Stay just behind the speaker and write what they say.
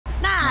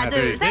하나,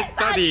 둘, 셋,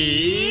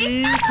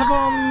 쏘리!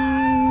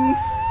 카봉!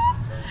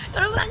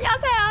 여러분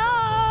안녕하세요.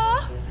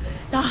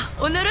 자,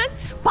 오늘은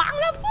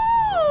방랑푸!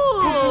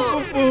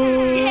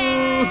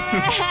 예!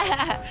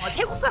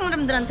 태국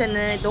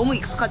사람들한테는 너무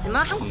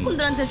익숙하지만 한국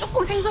분들한테는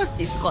조금 생소할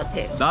수 있을 것 같아.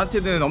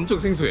 나한테는 엄청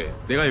생소해.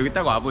 내가 여기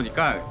딱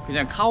와보니까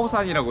그냥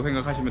카오산이라고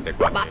생각하시면 될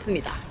것 같아.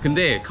 맞습니다.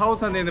 근데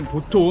카오산에는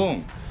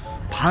보통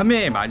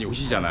밤에 많이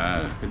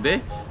오시잖아.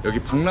 근데 여기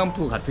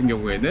방랑푸 같은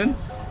경우에는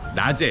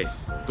낮에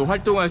또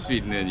활동할 수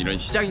있는 이런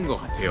시장인 것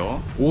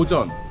같아요.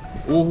 오전,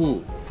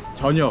 오후,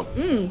 저녁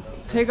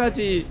세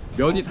가지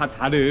면이 다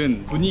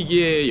다른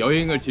분위기의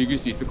여행을 즐길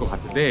수 있을 것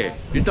같은데,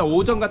 일단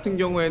오전 같은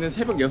경우에는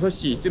새벽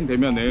 6시쯤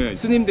되면은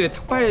스님들의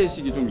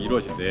탁발식이 좀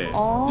이루어진대. 이제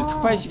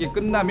탁발식이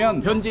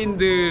끝나면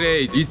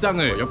현지인들의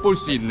일상을 엿볼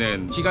수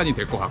있는 시간이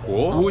될 것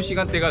같고, 오후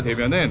시간대가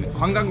되면은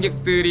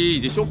관광객들이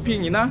이제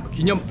쇼핑이나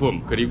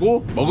기념품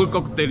그리고 먹을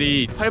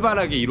것들이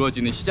활발하게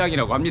이루어지는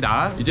시장이라고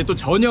합니다. 이제 또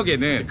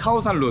저녁에는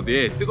카오산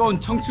로드에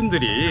뜨거운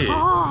청춘들이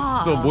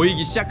또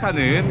모이기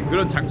시작하는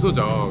그런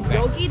장소죠. 네.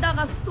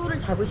 여기다가 숙소를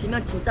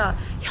잡으시면 진짜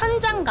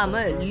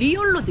현장감을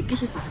리얼로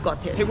느끼실 수 있을 것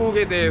같아요.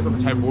 태국에 대해서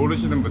잘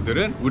모르시는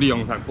분들은 우리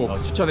영상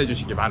꼭 추천해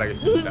주시기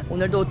바라겠습니다.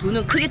 오늘도 두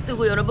눈 크게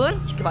뜨고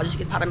여러분 지켜봐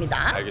주시길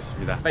바랍니다.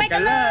 알겠습니다.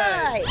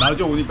 빨간라이!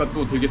 낮에 오니까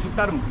또 되게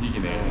색다른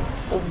분위기네.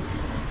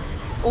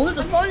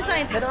 오늘도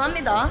선샤인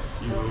대단합니다.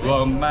 You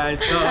want my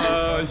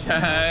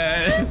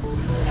sunshine.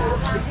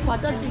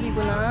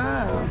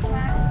 과자집이구나.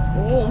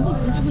 오, 엄청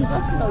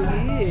분주분주하신다 여기.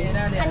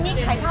 한입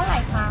ขายเท่าไหร่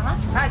คะ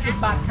 50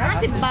 บาทครับ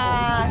 50 บา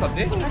ท อัน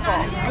นี้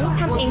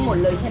ทำเองหมด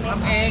เลยใช่ไหมคะ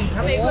ท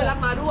ำเองด้วยรับ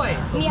มาด้วย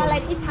มีอะไร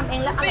ที่ทำเอ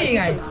งแล้วอร่อย นี่ ที่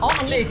ไง สุดอ๋อ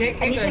อันนี้ เค้ก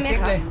อันนี้ เลย ใช่ไหม เค้ก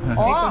คะ เลย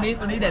อ๋อ เค้ก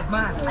ตัวนี้เด็ดม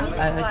าก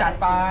จัด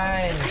ไป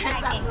ไ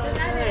ด้เองเล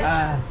ย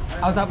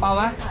เอาซาเปาไ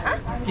หม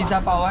กินซา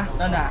เปาไหม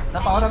นั่นน่ะซา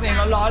เปาทำเอง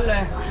ร้อนๆเล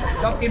ย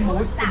ชอบกินหมู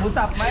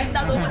สับไหม 나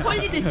너무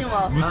철리듯이 막.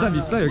 무쌈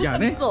있어 여기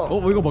안에? 있어.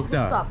 이거 먹자.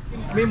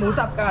 มีหมู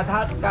สับ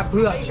กับเ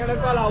ผือกแล้ว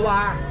ก็ลาว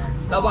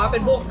าเป็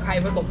นพวกไข่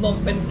ผสมนม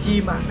เป็นครี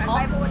มอ่ะ ไป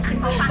พูดอัน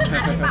ฟังทั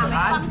นหรือเปล่า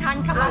ฟังทัน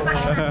ครับ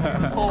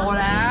โอ้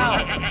แล้ว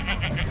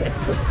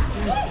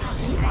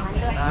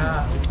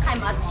ขาย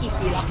มากี่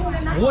ปีแล้ว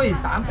โอ้ย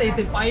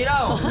30-40 ปีแล้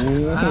ว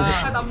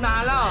ตำนา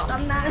นแล้ว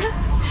땀나.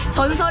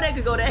 전설의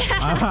그거래.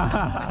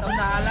 ตำ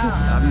นานแล้ว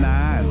남난.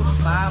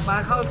 มา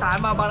เข้าสาร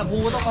มาบางลำพู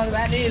ก็ต้องมาแว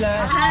ะนี่เลย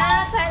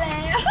ใช่แล้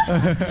ว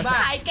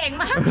ขายเก่ง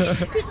มาก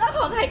พี่เจ้าข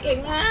องขายเก่ง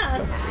มาก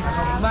ข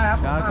อบคุณมากครับ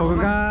자,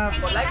 고맙습니다.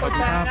 กดไลค์กดแ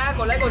ชร์นะก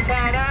ดไลค์กดแช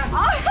ร์นะ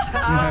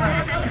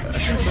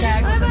แชร์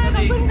กันเลย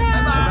บ๊า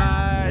ยบาย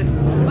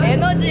바이바이.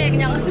 에너지에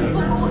그냥 듬뿍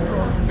먹었어.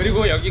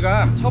 그리고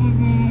여기가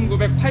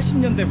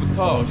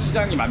 1980년대부터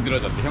시장이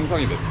만들어졌대,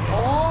 형성이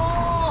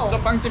됐어. 저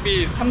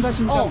빵집이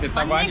 30-40년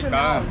됐다고 맞네, 하니까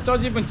그러면. 저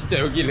집은 진짜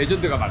여기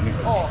레전드가 맞는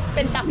거지.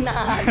 뺀땀난.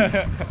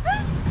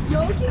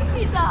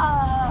 여기입니다.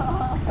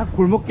 딱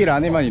골목길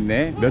안에만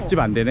있네. 몇 집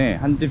안 되네.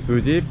 한 집,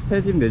 두 집,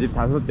 세 집, 네 집,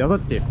 다섯,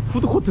 여섯 집.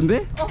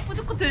 푸드코트인데?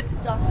 푸드코트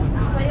진짜.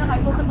 저희가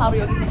갈 곳은 바로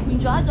여기서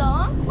분주하죠.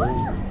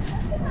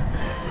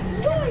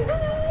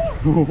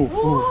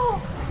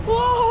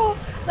 와,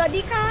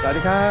 사디카.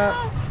 사디카.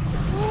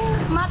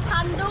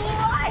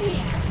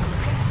 마탄도이.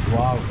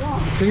 와우.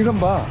 생선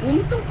봐.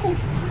 엄청 커.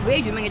 왜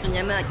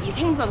유명해졌냐면 이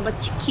생선과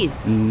치킨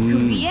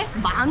그 위에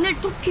마늘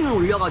토핑을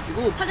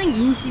올려가지고 사장님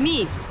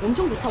인심이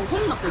엄청 좋다고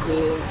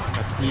소문났거든.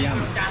 이게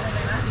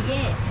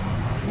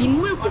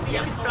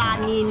민물고기야.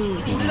 플라닌.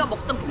 우리가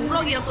먹던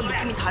부럭이랑 또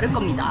느낌이 다를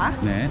겁니다.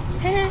 네.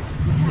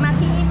 มา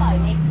ที่นี่บ่อย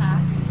ไหมคะ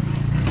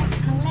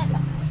ครั้งแรกแบ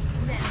บ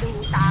ดู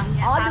ตามเ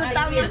นี่ย ดูต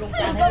ามเนี่ย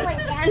ก็เหมือน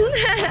กัน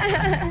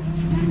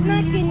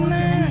나긴마.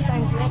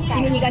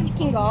 지민이가 시킨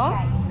거.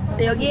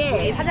 네,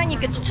 여기에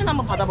사장님께 추천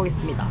한번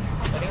받아보겠습니다.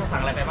 วันนี้เขาสั่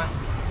งอะไรไปบ้าง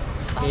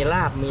มีล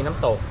าบมีน้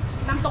ำตก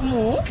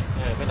땀떡무.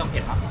 ไม่ต้องเผ็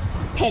ดครับ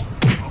เผ็ด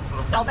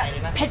เอาแบบ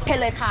เผ็ด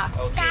ๆเลยค่ะ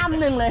กล้าม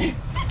หนึ่งเลย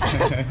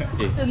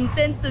ตื่นเ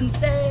ต้นตื่น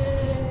เต้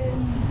น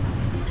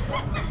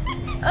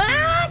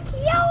เ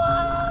คี้ยว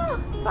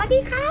สวัสดี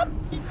ครับ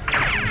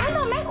เอาห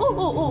น่อยไหมโอ้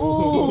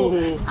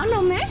เอาหน่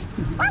อยไหม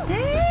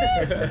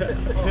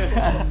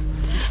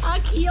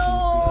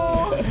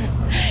귀여워.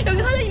 여기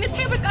사장님이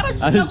탭을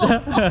깔아주신다고.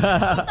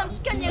 썸땀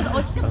시켰니?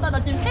 시켰다. 나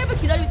지금 탭을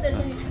기다리고 있다니.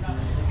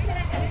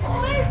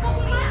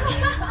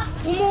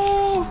 어머,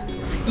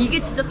 이게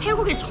진짜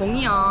태국의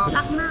정이야.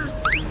 딱나.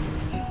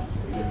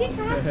 อ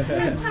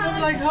ะ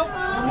ไรครับข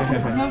อบ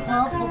คุณมากครั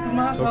บขอบคุณ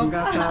มากครับ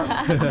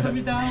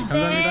감사합니다. 네.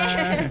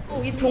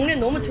 이 동네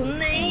너무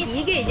좋네.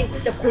 이게 이제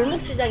진짜 골목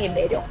시장의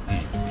매력.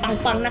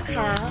 빵빵나카.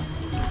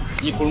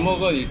 이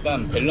골목은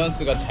일단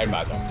밸런스가 잘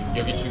맞아.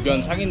 여기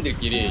주변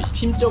상인들끼리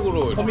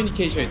팀적으로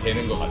커뮤니케이션이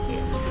되는 것 같아요.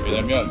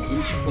 왜냐면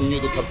음식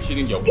종류도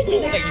겹치는 게 없고 딱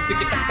있을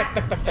게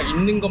딱딱딱딱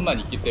있는 것만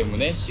있기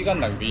때문에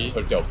시간 낭비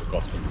절대 없을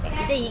것 같습니다.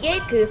 이제 이게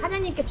그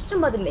사장님께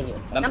추천받은 메뉴.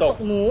 남떡.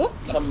 남떡무.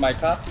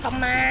 참말카.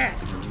 천마.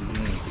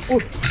 오,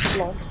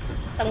 뭐.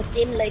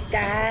 떡찜 레이까.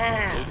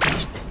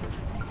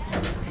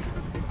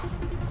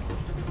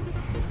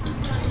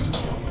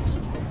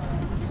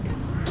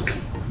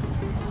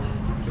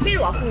 필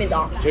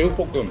왔습니다.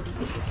 제육볶음.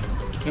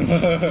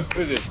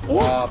 그지?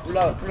 와,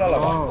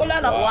 뿔라라바.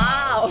 콜라라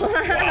와우.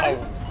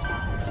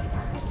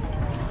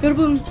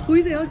 여러분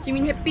보이세요?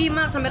 지민 햇빛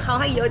막ทำไมเขา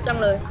ให้เยอะจัง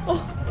เลยโอ้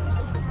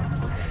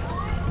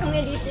ทำไง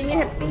ดีจิมิน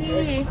แฮปปี้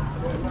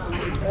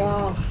ว้า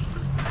ว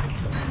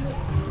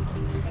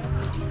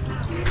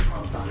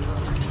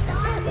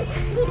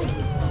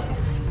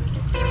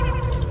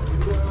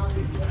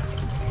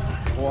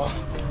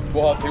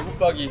와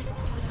배고파기.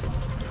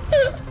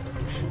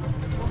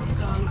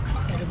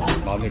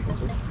 마늘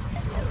보고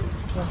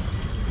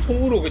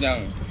통으로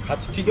그냥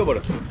같이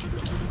튀겨버렸어.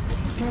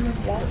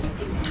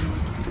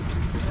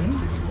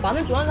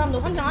 마늘 좋아하는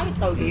사람도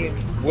환장하겠다 여기.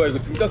 뭐야 이거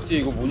등딱지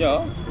이거 뭐냐?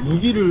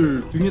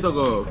 무기를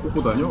등에다가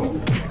꽂고 다녀.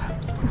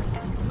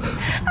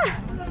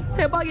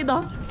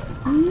 대박이다.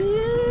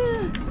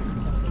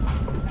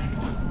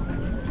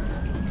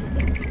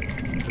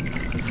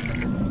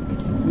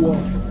 우와.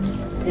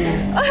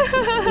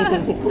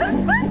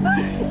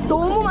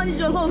 너무 많이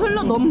줘서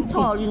흘러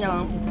넘쳐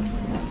그냥.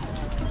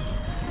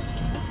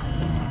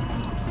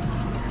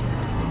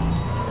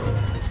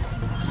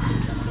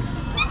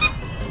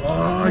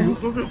 와 이거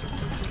소스.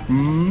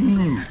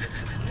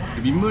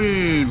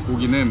 민물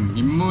고기는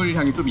민물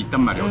향이 좀 있단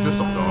말이야. 어쩔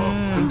수 없어.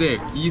 근데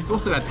이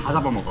소스가 다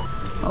잡아먹어.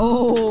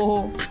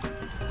 오.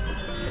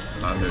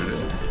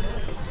 마늘을.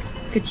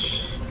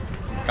 그치.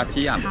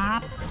 까티얌.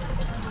 밥.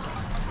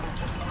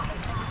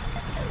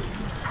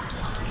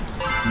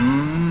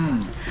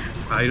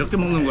 아 이렇게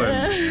먹는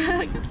거야.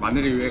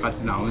 마늘이 왜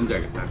같이 나오는지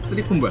알겠다.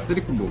 쓰리콤보야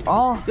쓰리콤보.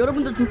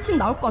 여러분들 지금 침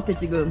나올 것 같아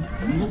지금.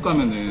 중국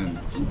가면은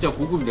진짜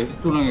고급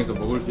레스토랑에서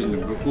먹을 수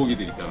있는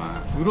물고기들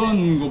있잖아.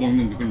 그런 거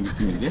먹는 그런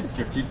느낌인데?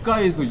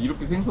 길가에서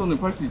이렇게 생선을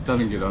팔 수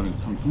있다는 게 나는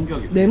참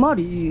신기하겠다. 내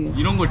말이.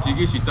 이런 걸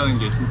즐길 수 있다는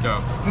게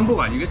진짜 행복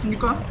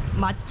아니겠습니까?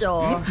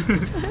 맞죠.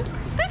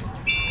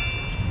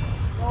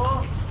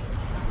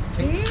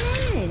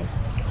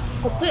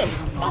 겉은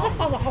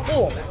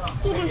바삭바삭하고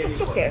속은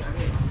촉촉해.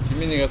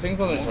 지민이가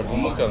생선을 잘 못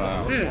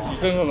먹잖아. 이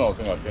생선은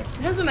어떤 거 같아?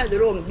 현수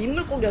말대로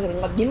민물고기라서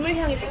그런가 민물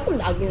향이 조금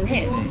나긴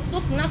해.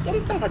 소스나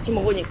쏨땀 같이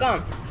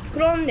먹으니까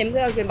그런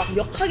냄새가 이렇게 막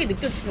역하게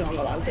느껴지진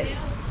않아 나한테.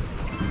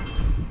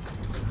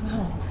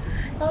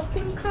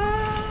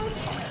 핑카.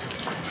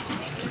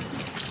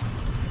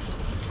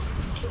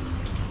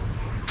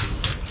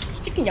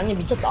 치킨 양념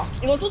미쳤다.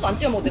 이건 소스 안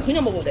찍어 먹어도 돼.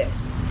 그냥 먹어도 돼.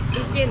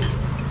 치킨.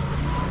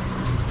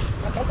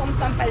 아까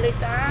썸땀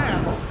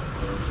빨리다.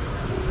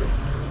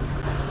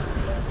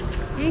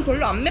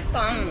 별로 안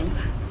맵다.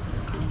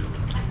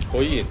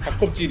 거의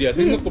닭껍질이야,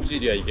 생선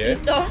껍질이야 이게.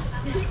 진짜?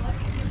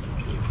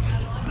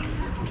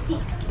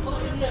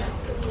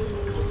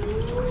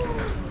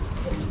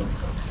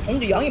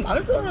 근데 양이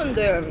많을 줄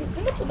알았는데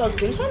생각보다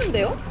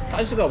괜찮은데요?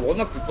 가시가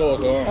워낙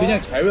두꺼워서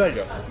그냥 잘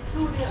발려.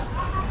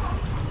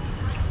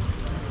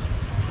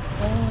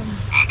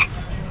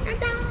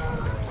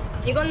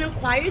 이거는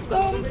과일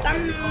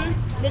쏨땀.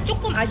 근데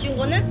조금 아쉬운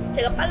거는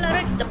제가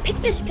빨라를 진짜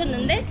펫펫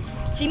시켰는데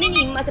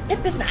지민이 입맛에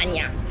펫펫은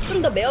아니야.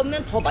 좀 더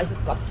매우면 더 맛있을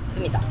것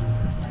같습니다.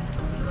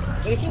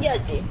 이게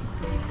신기하지?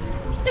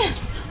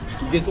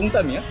 이게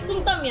쏨땀이야?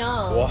 쏨땀이야.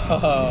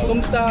 와,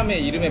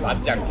 쏨땀의 이름에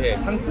맞지 않게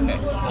상큼해.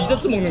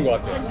 디저트 먹는 것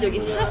같아. 진짜 여기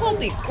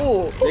사과도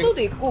있고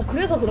포도도 있고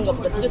그래서 그런가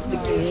보다 디저트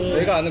느낌이.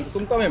 내가 아는 그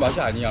쏨땀의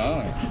맛이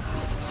아니야.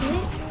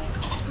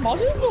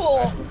 맛있어.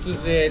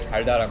 옥수수의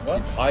달달함과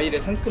과일의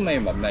상큼함이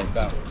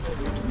만나니까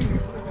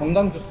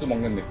건강 주스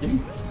먹는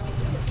느낌?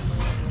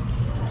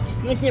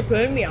 이거 진짜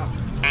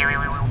별미야.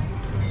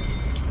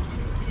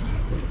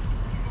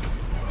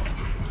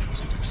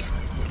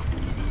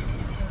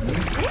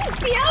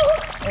 귀여워.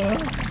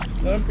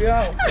 난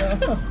삐야.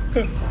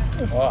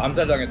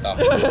 암살 당했다.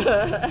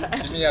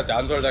 지민이한테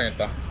암살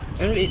당했다.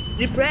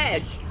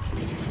 리프레쉬.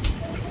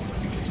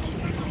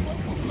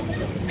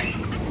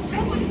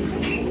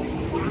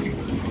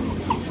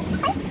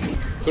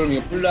 그럼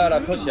이거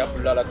플라라 컷이야?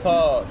 플라라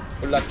컷,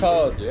 플라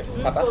컷이?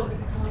 잡아?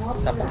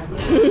 잡아.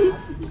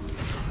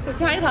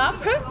 잘 가?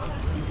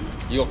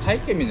 이거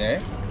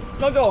카이캠이네.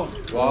 맞아.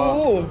 와.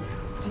 오.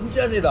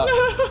 진짜 세다.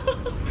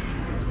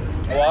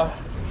 와.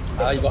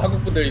 아 이거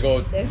한국 분들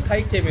이거 네?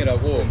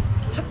 카이캠이라고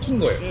삭힌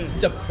거예요.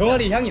 진짜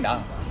병아리 향이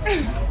나.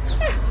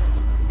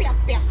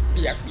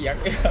 삐약삐약.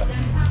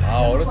 아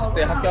어렸을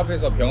때 학교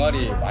앞에서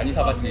병아리 많이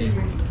사봤지.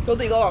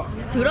 저도 이거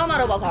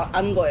드라마로 봐서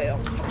안 거예요.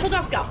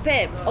 초등학교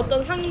앞에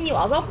어떤 상인이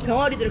와서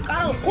병아리들을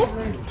깔아놓고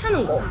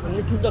타는 거.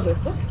 근데 진짜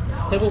그랬어?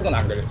 태국은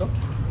안 그랬어?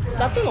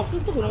 나 때는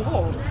없었어 그런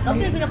거. 나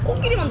때는 그냥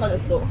코끼리만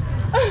다녔어.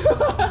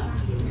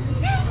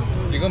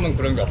 지금은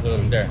그런 게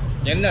없어졌는데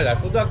옛날 나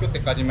초등학교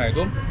때까지만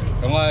해도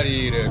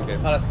병아리를 이렇게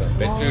팔았어.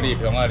 메추리,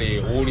 병아리,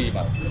 오리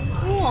막.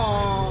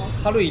 우와.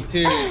 하루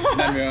이틀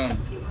지나면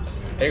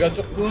애가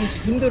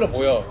조금씩 힘들어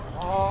보여.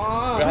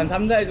 아. 한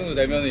 3, 4일 정도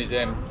되면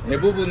이제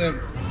대부분은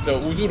저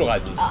우주로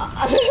가지.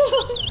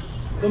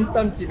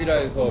 쏨땀집이라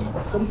해서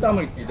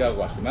쏨땀을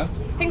기대하고 왔지만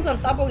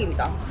생선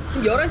따봉입니다.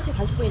 지금 11시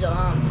 40분이잖아.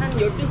 한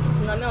 12시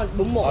지나면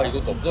못 먹어. 아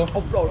이것도 없어?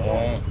 없어.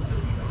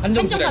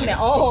 한정 판매.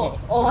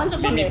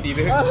 한정 판매.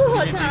 리미티드.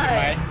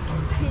 잘.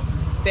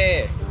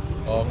 때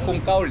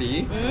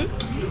콩까올리, 응?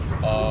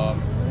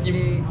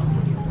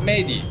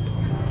 김메디,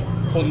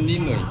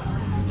 콘니누이.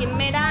 กิน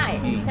ไม่ได้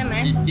ใช่ไหม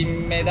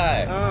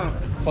김메달,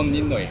 콘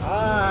인노이.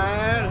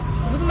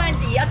 무슨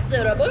말인지 이해하셨죠,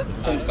 여러분?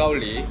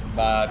 콩가올리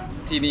맛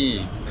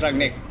티니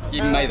크랑넥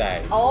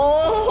인마이다이. โอ้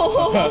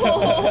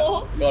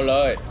ก็เล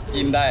ย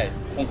กินได้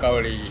คงเกา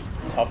หลี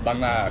ชอบ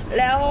มาก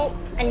แล้ว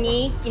อันนี้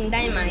กินไ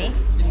ด้ไหม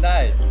ๆกินได้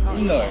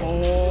นิดหน่อย โอ้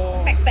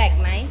แปลก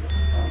ๆไหม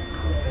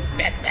แ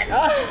ป๊กแป๊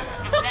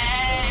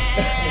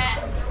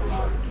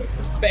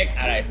ก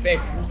อะไรแป๊ก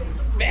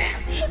แป๊ก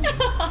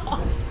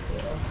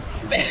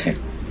แป๊ก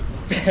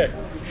แป๊ก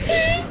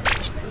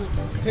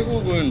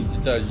태국은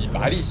진짜 이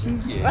말이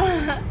신기해.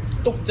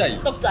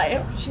 똑짜이.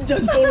 떡자예요?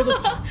 심장이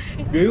떨어졌어.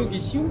 외우기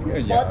쉬운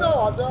표현이야. 맞아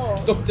맞아.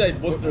 똑짜이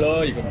못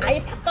들어 이거.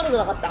 아예 탁 떨어져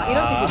나갔다. 이런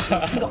뜻이 있어.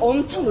 그러니까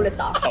엄청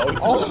놀랬다.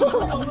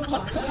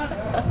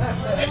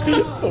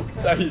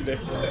 똑짜이네.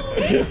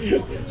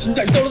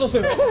 심장이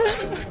떨어졌어요.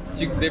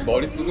 지금 내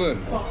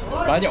머릿속은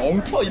많이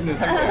엉켜 있는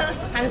상태야.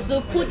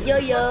 한수 풋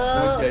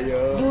여여,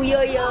 여여. 유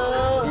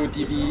여여,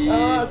 두디디,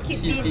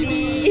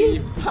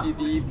 키디디,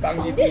 푸디디,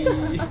 빵디디.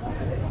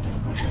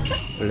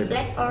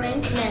 블랙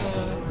오렌지는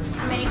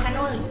아메리카노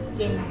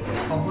yen.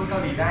 ผมพูดเกา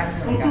หลีได้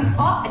เหมือนกัน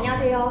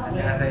안녕하세요.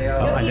 안녕하세요.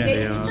 여기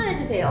메뉴 안녕하세요. 추천해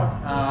주세요.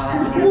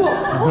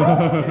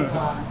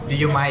 Do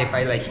you mind if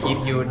I like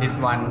give you this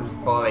one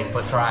for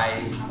try?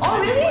 Oh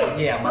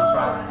really? Yeah, must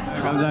try.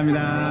 감사합니다.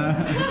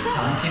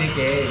 당신에게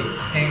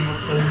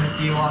행복을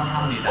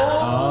기원합니다.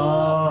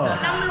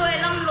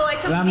 람로에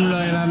초키.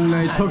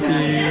 람로이 초키.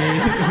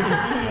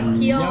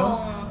 귀여워.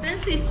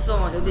 센스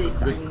있어. 여기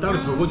있어. 이거 따로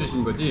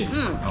적어주신 거지? 응.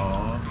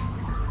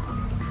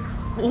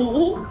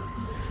 오.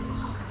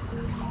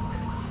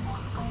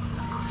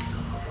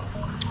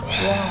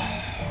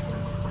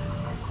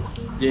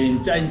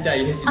 얘는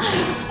짜인짜이해지네.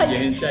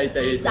 얘는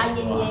짜이짜이해지네.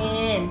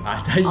 짜이옌옌.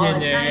 아,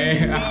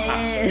 짜이옌옌. 짜이옌옌.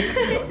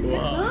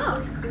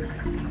 와.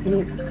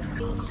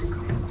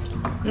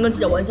 이건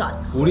진짜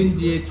원샷.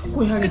 오렌지의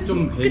초코 향이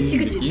좀 배는 그치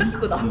느낌? 딱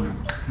그거다.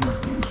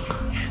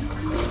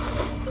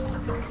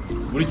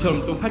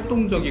 우리처럼 좀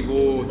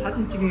활동적이고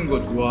사진 찍는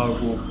거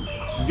좋아하고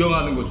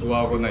구경하는 거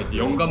좋아하거나 이제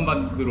영감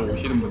받으러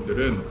오시는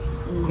분들은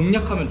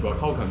공략하면 좋아.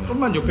 카오산은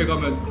좀만 옆에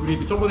가면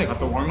우리 저번에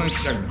갔던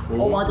왕랑시장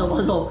있고 맞아.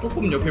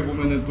 조금 옆에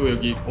보면은 또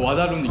여기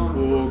와다룬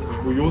있고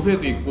뭐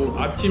요새도 있고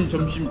아침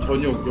점심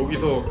저녁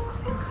여기서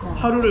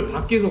하루를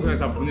밖에서 그냥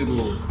다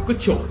보내도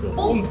끝이 없어.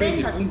 뽕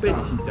빼지 진짜.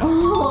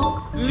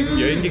 지금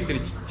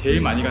여행객들이 제일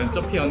많이 가는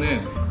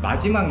저피어는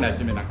마지막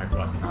날쯤에 난 갈 것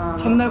같아.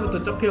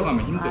 첫날부터 저피어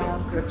가면 힘들어.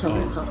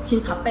 그렇죠.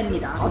 짐 다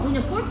뺍니다. 아주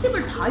그냥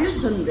꿀팁을 다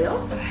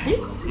알려주셨는데요? 혹시?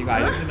 이거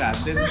알려주면 안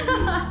되는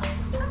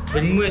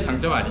백무의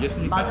장점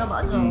아니겠습니까? 맞아.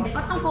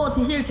 빠똥꼬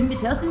드실 준비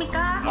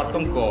되었습니까?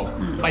 빠똥거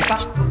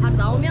빠이빡. 밥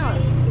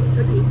나오면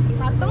여기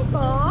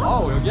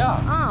빠똥꼬.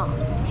 여기야?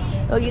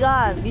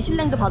 여기가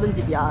미슐랭도 받은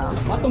집이야.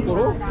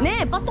 빠똥거로?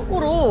 네,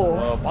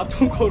 빠똥꼬로.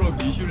 빠똥거로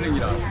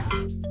미슐랭이라.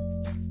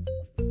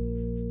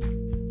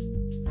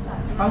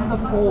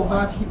 빵떡고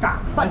맛있다.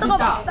 빠똥꼬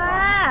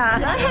맛있다.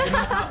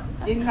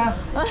 인가?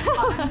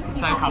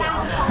 잘 가봐.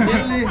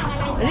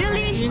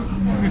 Really?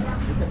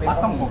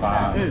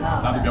 빠똥거가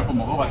나도 몇 번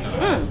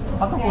먹어봤잖아.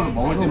 빠똥거를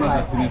먹을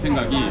때마다 드는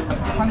생각이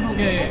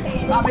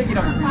한국의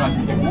까백이라고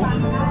생각하시면 되고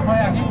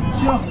서양의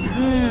치러스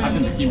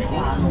같은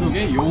느낌이고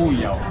중국의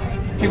요우이야오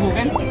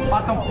태국엔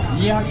빠똥거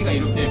이해하기가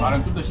이렇게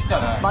말하면 좀 더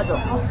쉽잖아. 맞아.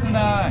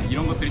 소스나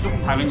이런 것들이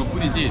조금 다른 것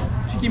뿐이지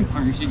튀김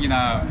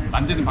방식이나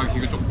만드는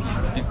방식은 좀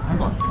비슷한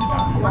것 같습니다.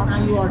 What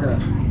are you order?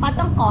 ปลา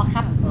ต้องกอค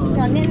รับเ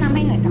ดี๋ยวแนะนำใ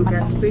ห้หน่อยครับปลา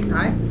ต้อง Speak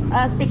Thai?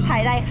 สปีกไทย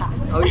ได้ค่ะ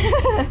เอา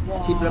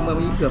ชิปแล้วมัน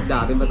เกือบด่า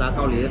เป็นภาษาเก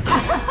าหลี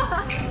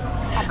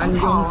อัน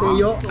ยองเซ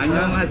โย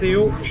안녕하세요.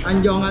 อัน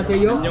ยองอาเซ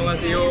โย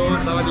안녕하세요.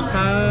 사와디캅.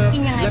 กิ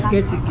นยังไง และ ครับ เก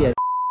สเกียรติ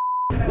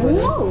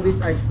This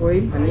ice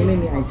cream อันนี้ไม่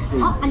มีไอศครี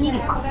ม อันนี้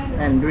ดีกว่า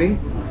and drink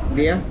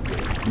beer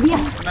เบีย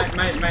ร์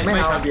ไม่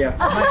เอาเบียร์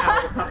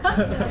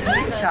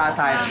ชาไ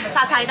ทย ช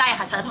าไทยได้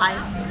ค่ะ ชาไทย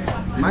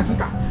มาชิ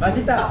ตะ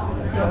맛있다.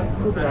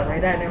 พูดภาษาไทย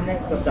ได้นะไม่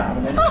เกือบด่ามั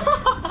นนะ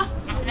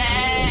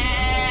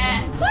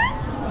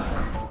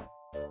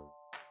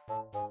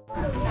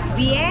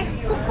위에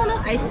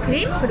코코넛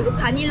아이스크림 그리고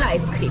바닐라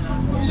아이스크림.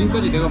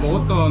 지금까지 내가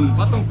먹었던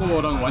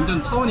빠똥꼬랑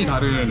완전 차원이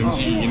다른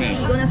음식이긴 해.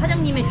 이거는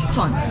사장님의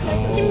추천.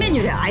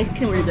 신메뉴래.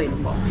 아이스크림 올려져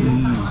있는 거.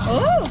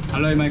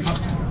 알로이 마이 컵.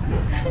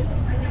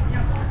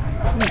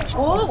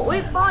 오,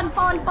 오이 뻔.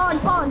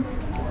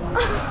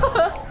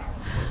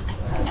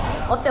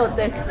 어때?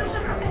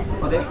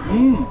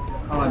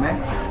 อร่อยไหม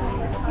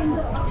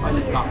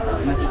맛있다.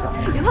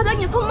 이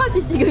사장님 손맛이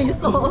지금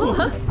있어.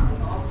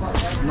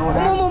 No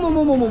have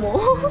어머머머머머머머.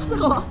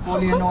 잠깐만.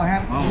 Korean no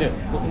have 네,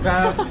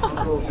 뭔가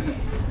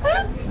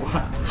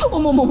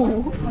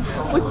어머머머.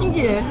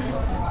 신기해.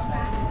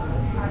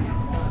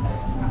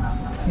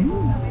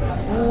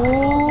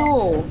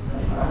 오.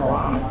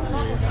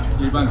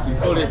 일반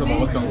길거리에서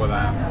먹었던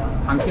거나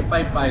방캐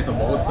빠이빠에서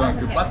먹었던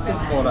그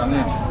빠똥거랑은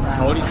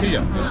결이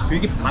틀려.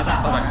 되게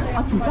바삭바삭해.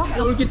 아 진짜?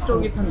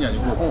 쫄깃쫄깃한 게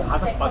아니고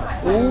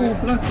바삭바삭. 오,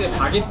 프랑스의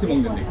바게트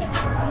먹는 느낌.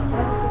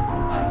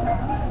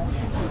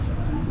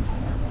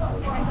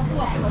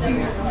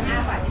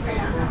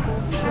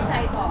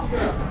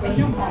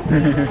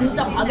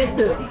 진짜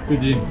바게트.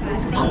 그지?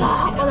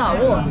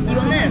 바삭바삭하고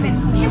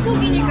이거는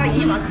태국이니까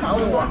이 맛이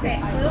나오는 것 같아.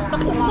 딱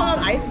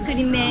코코넛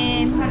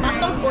아이스크림에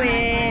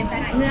맛떡고에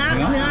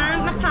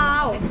그냥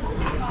카카오.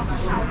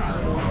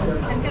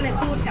 ฉันก็เลย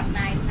พูดกับน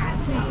ายฉัน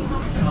จะ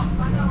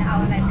เอา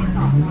อะไรไป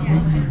ต่อเ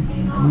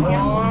นี่ย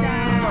와,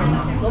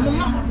 너무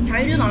막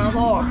달진 않아서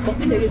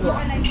먹기 되게 좋아.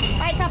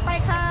 빨카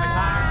빨카.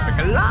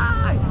 갈라.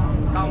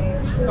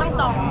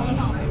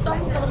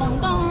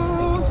 땅땅땅땅땅땅.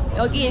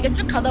 여기 이렇게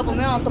쭉 가다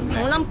보면 또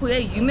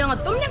방람푸에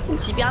유명한 똠양꿍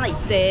집이 하나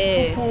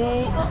있대.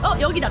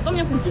 여기다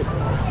똠양꿍 집.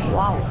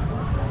 와우.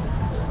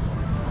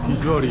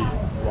 비주얼이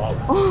와우.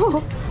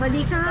 สวัส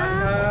ดีค่ะ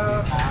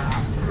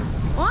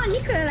อ๋ออัน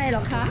นี้คืออะไรเหร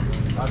อคะ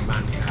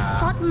맛만.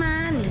 ทอดมั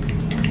น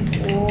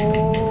โอ้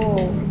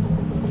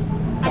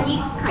อันนี้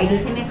ไข่ดี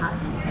ใช่ไหมคะ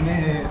นี่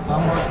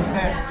200แ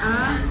ค่ อ่า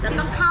แล้ว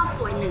ก็ข้าวส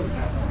วยหนึ่ง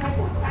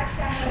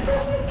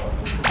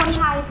คนไ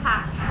ทยค่ะ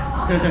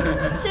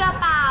เชื่อ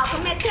เปล่าคุ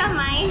ณแม่เชื่อไ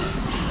หม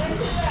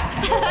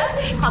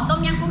ขอต้ม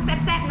ยำกุ้งแ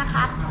ซ่บๆนะค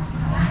ะ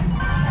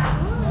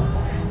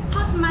ท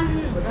อดมัน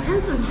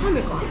한수는 처음일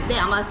것 같아. 근데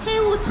아마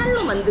새우 살로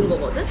만든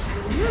거거든?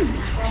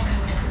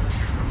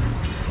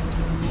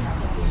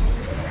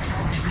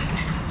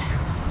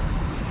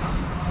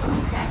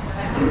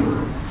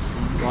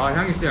 와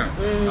향이 쎄.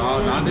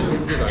 아 나한테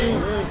좋은 게다.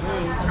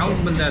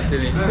 한국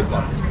분들한테는 힘들 것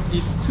같아.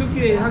 이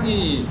특유의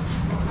향이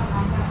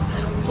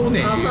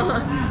쏘네.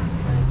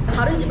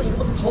 다른 집은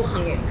이거보다 더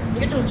강해.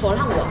 이게 좀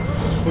덜한 거 같아.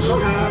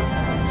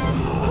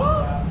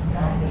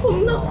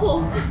 겁나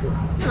커.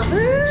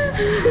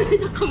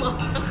 잠깐만.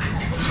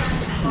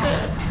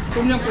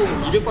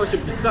 똠양꿍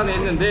 200바트씩 비싸네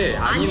했는데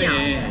아니네.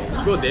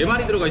 아니야. 이거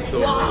 4마리 들어가 있어.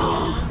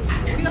 와.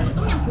 우리가 또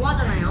똠양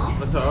좋아하잖아요.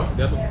 그렇죠.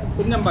 내가 또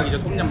똠얌박이죠.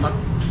 똠얌박.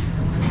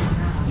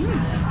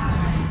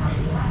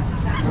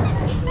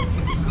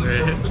 네.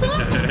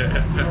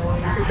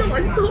 진짜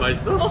맛있어.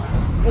 맛있어?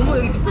 어머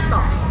여기 미쳤다.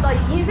 나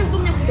인생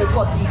똠양꿍 될 것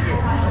같아 이제.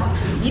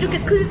 이렇게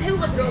큰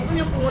새우가 들어간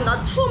똠양꿍은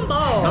나 처음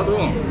봐. 나도.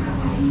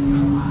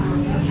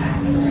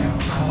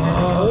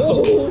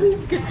 오,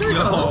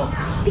 개쩔다.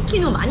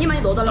 스티키는 많이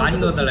넣어달라고. 많이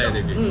넣어달라 해야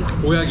되지. 응.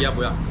 보약이야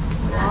보약.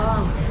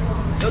 와,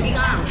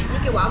 여기가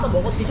이렇게 와서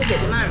드셔도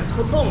되지만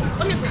보통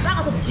똠양꿍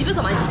싸가서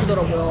집에서 많이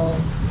드시더라고요.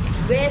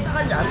 왜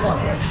싸간지 알 것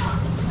같아요.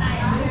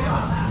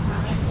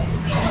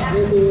 오,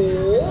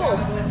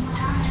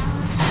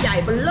 ใหญ่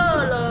เบ้อเร่อ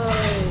เลย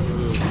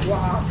와,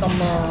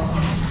 잠깐만.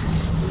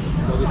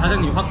 여기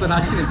사장님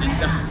화끈하시네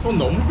진짜. 손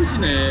너무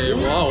크시네.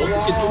 와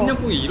어떻게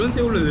똠양꿍에 이런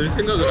새우를 넣을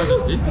생각을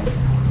하셨지?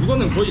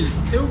 이거는 거의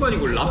새우가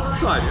아니고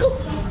랍스터 아니야?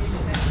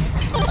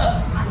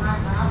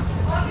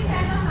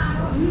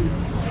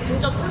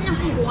 진짜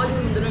똠양꿍 좋아하시는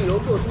분들은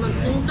여기 오시면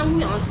진짜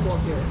후회 안 하실 것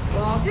같아요. 와,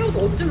 새우도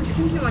어쩜 이렇게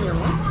싱싱하냐?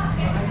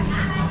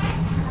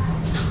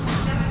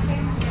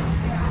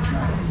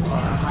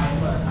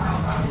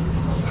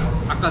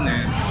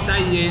 아까는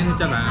짜이엔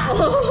했잖아.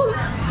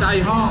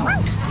 짜이형.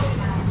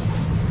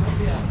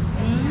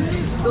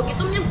 여기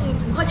똠양꿍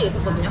두 가지가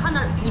있었거든요.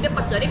 하나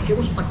 200바짜리,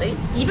 150바짜리.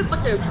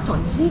 200바짜리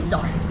추천,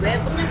 진짜. 왜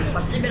똠양꿍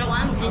맛집이라고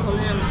하는지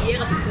저는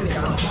이해가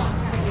됐습니다.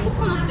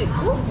 코코넛도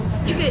있고,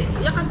 이게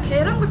약간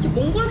계란같이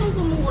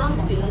몽골몽골한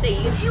것도 있는데,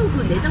 이게 새우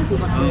그 내장 그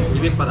맛도.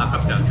 200바트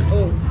아깝지 않습니까?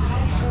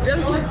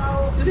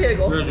 그냥 주세요,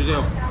 이거. 그래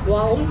주세요.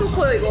 와, 엄청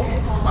커요, 이거.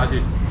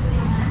 맛이.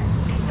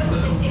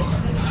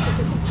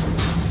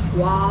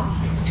 와.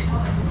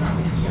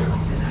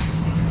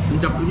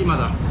 진짜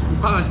푸짐하다.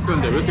 국 하나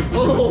시켰는데 왜 이렇게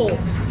푸짐해? 오.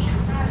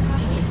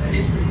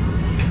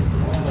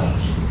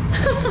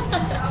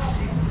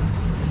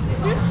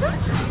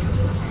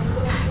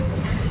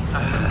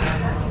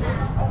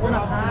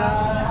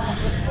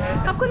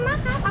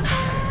 까꿍나카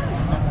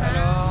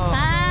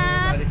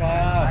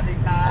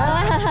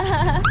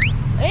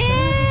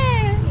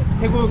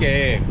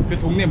태국의 그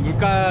동네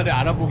물가를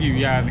알아보기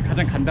위한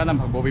가장 간단한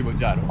방법이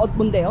뭔지 알아?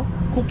 뭔데요?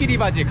 코끼리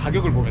바지의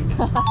가격을 보면 돼.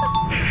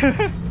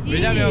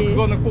 왜냐면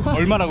그거는 꼭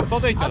얼마라고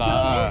써져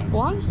있잖아.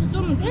 와,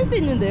 좀 센스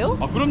있는데요?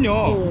 아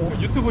그럼요.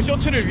 유튜브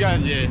쇼츠를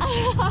위한 이제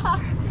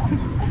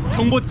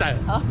정보짤.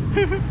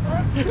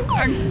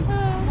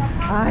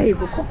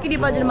 아이고, 코끼리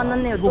바지를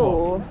만났네요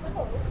또.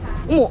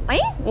 어머,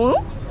 아잉? 어?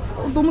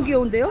 너무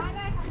귀여운데요?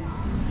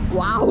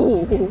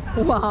 와우,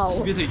 와우.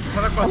 집에서 입고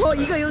사갈 것 같아.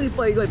 이거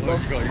이뻐, 이거. 이거.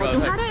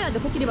 좀 화려해야 돼,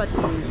 코끼리 바지.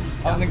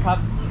 앉는 값.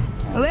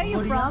 Where are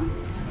you from?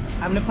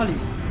 I'm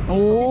Nepalese.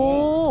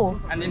 오,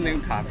 안 있는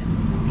값.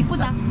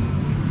 이쁘다.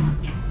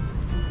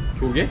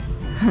 조개?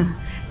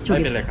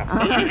 조개. 잘 값.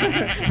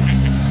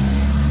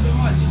 So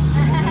much.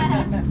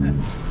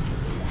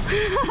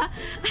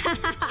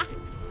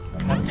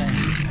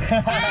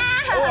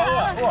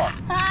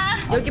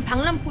 여기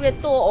방람푸에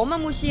또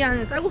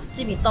어마무시한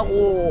쌀국수집이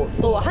있다고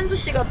또 한수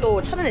씨가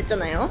또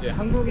찾아냈잖아요. 이제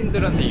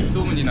한국인들한테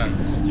입소문이 난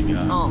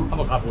국수집이야. 어.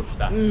 한번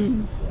가봅시다.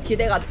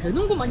 기대가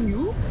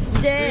되는구만요.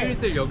 이제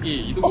슬슬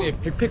여기 이 동네에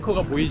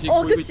백패커가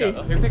보이고 그치. 있지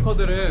않아?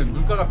 백패커들은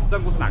물가가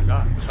비싼 곳은 안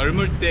가.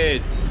 젊을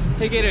때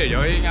세계를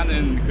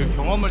여행하는 그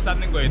경험을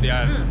쌓는 거에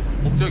대한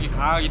목적이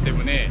강하기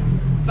때문에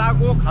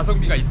싸고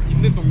가성비가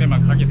있는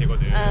동네만 가게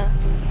되거든. 어.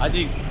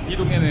 아직 이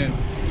동네는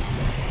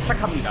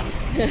착합니다.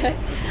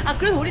 아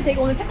그래서 우리 되게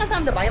오늘 착한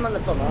사람들 많이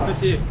만났잖아.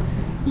 그렇지.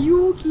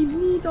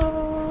 여기입니다.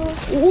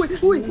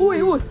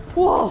 오이 와.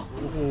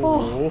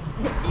 오.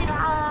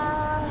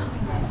 찌라.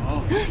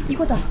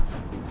 이거다.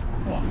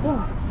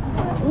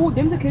 오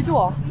냄새 개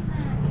좋아.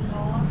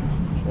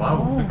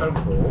 와우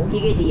색깔부터.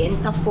 이게 이제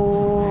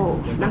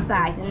옌타포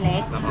남사이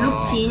셀렉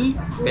룩친.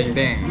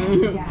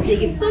 땡땡.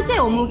 이게 수제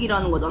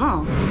어묵이라는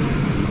거잖아.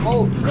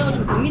 기대가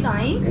좀 됩니다.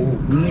 오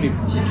국물이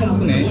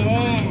시청푸네.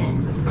 예.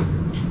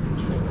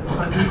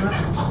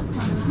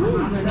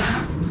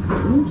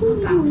 엄청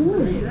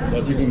좋아.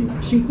 나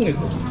지금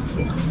심쿵했어.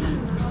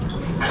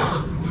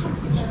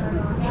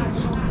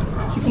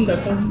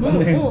 시큼달콤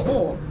맞네.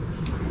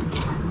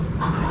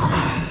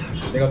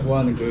 내가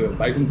좋아하는 그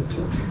맑은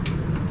소스.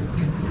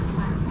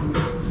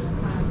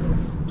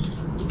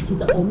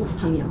 진짜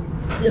어묵탕이야.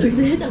 진짜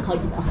여기서 해장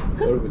각이다.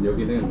 여러분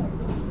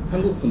여기는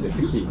한국 분들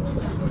특히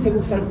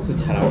태국 쌀국수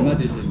잘 안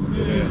맞으시는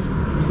분들은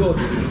이거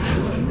드시면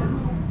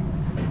돼요.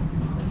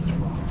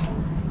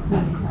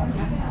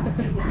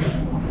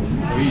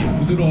 거의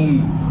부드러운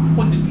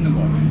스펀지 씹는 거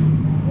같아요.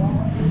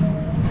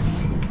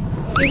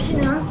 이게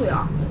신의 한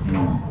수야.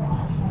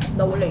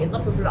 나 원래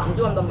옌타포 별로 안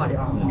좋아한단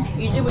말이야.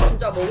 이 집은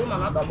진짜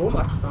먹을만하다. 너무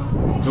맛있다.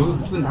 여기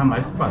국수는 다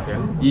맛있을 것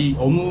같아요. 이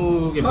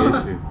어묵의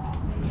베이스.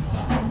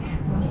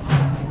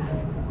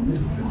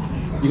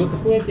 이것도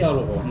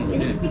꾸에띠아라고 하는 거지?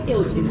 이게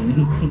삐떼오지.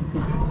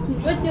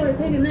 뼈뼈의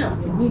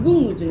세계는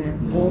무궁무진해.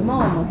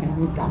 어마어마해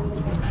진짜.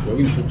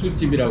 여기는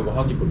국수집이라고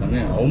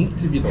하기보다는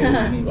어묵집이 더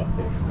어울리는 것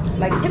같아요.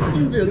 막 태국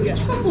분들 여기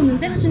처음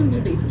보는데 하시는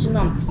분들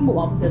있으시면 한번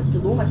와보세요.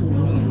 진짜 너무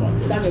맛있는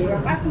거. 난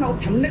여기가 깔끔하고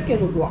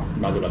담백해서 좋아.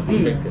 맞아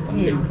담백해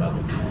맞아.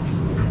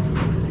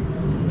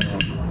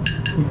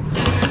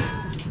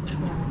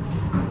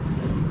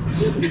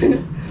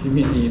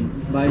 지민이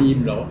많이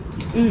힘들어?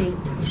 응.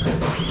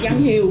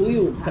 양해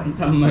우유.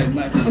 담담말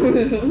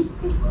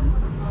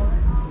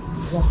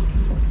와.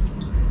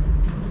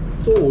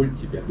 또 올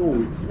집이야 또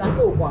올 집. 나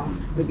또 올 거야.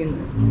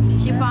 여기는.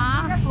 시바.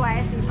 ก็สวย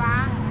สีฟ้า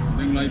 100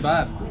 บา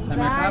ทใช่ไ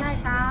หมครับ ได้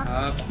ครับ ค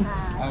รั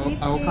บ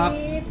เอาครับ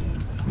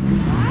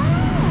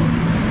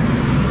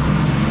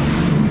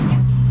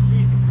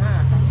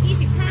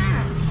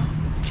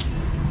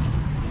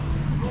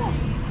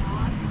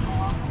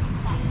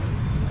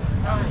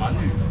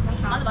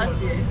아주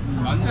맛있지?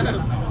 많이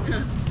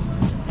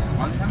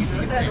향이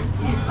좋네.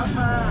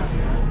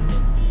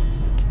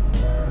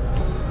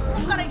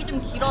 손가락이 좀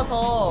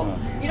길어서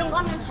이런 거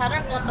하면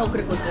잘할 것 같다고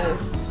그랬거든.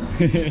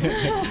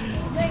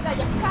 여기가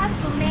이제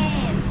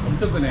프라수멘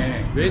엄청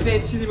크네.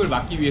 외세 침입을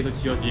막기 위해서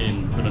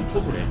지어진 그런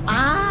초소래.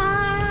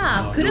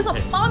 그래서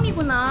이렇게.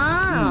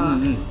 껌이구나.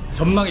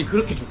 전망이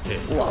그렇게 좋대.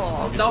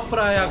 우와.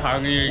 짜오프라야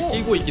강을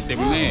끼고 있기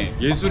때문에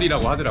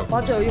예술이라고 하더라고.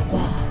 맞아 여기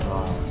와.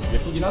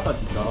 예쁘긴 하다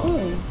진짜.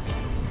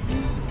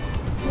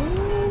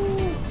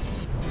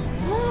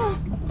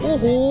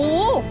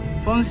 오호.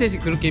 선셋이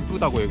그렇게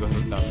예쁘다고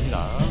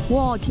얘기한답니다.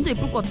 와 진짜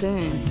예쁠 것 같아.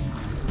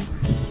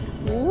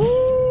 오.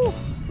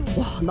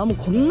 와 나무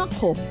겁나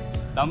커.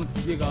 나무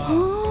두 개가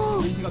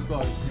우리 시각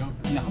동안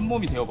그냥 한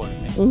몸이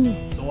되어버렸네.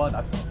 너와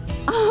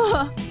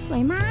나처럼.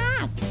 얼마?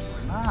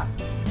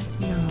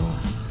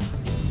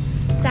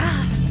 자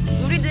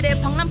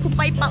우리들의 방랑푸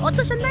빠이빠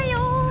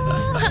어떠셨나요?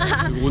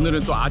 그리고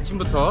오늘은 또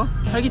아침부터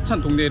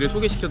활기찬 동네를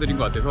소개시켜드린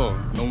것 같아서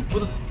너무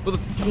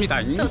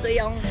뿌듯합니다.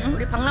 저도요.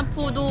 우리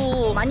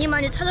방랑푸도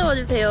많이 찾아와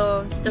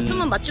주세요. 진짜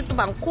숨은 맛집도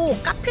많고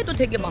카페도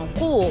되게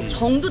많고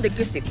정도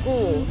느낄 수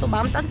있고 또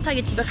마음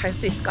따뜻하게 집에 갈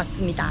수 있을 것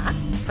같습니다.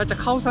 살짝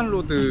카오산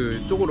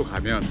로드 쪽으로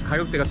가면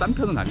가격대가 싼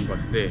편은 아닌 것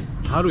같은데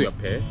바로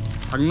옆에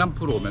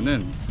방람푸로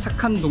오면은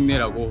착한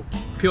동네라고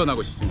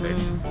표현하고 싶습니다.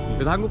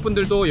 그래서 한국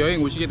분들도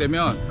여행 오시게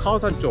되면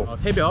카오산 쪽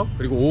새벽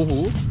그리고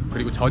오후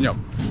그리고 저녁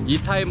이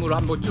타임으로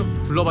한번 쭉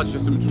둘러봐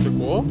주셨으면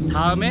좋겠고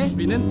다음에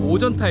우리는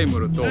오전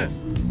타임으로 또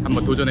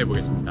한번 도전해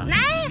보겠습니다.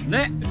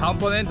 네!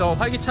 다음번엔 더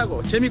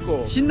활기차고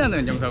재밌고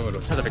신나는 영상으로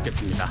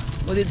찾아뵙겠습니다.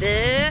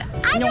 모두들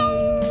안녕!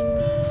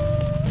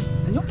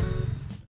 안녕!